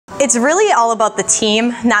It's really all about the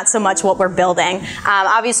team, not so much what we're building.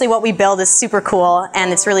 Obviously what we build is super cool,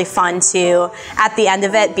 and it's really fun to, at the end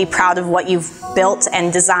of it, be proud of what you've built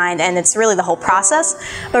and designed, and it's really the whole process.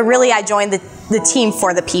 But really I joined the team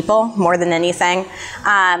for the people more than anything.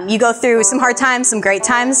 You go through some hard times, some great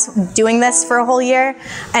times doing this for a whole year,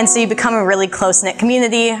 and so you become a really close-knit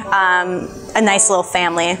community, a nice little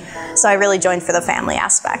family. So I really joined for the family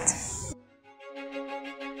aspect.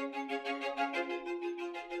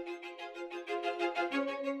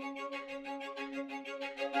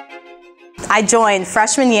 I joined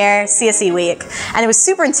freshman year, CSE week, and it was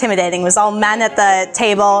super intimidating. It was all men at the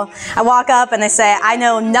table. I walk up and they say, I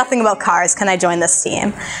know nothing about cars, can I join this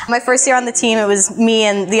team? My first year on the team, it was me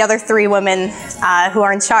and the other 3 women who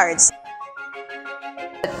are in charge.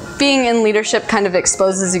 Being in leadership kind of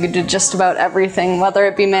exposes you to just about everything, whether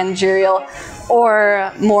it be managerial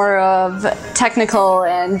or more of technical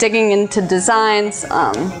and digging into designs,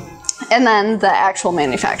 and then the actual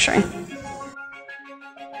manufacturing.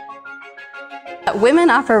 Women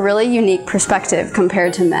offer a really unique perspective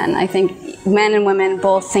compared to men. I think men and women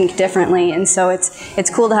both think differently, and so it's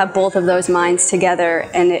cool to have both of those minds together,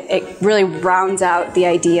 and it really rounds out the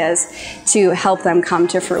ideas to help them come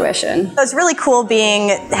to fruition. It's really cool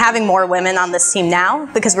having more women on this team now,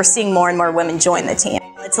 because we're seeing more and more women join the team.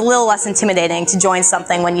 It's a little less intimidating to join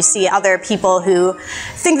something when you see other people who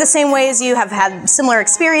think the same way as you, have had similar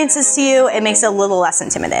experiences to you. It makes it a little less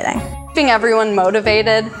intimidating. Keeping everyone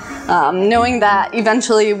motivated, knowing that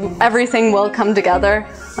eventually everything will come together,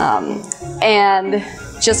 and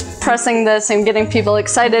just pressing this and getting people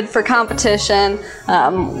excited for competition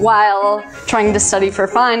while trying to study for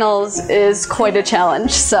finals is quite a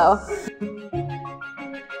challenge. So.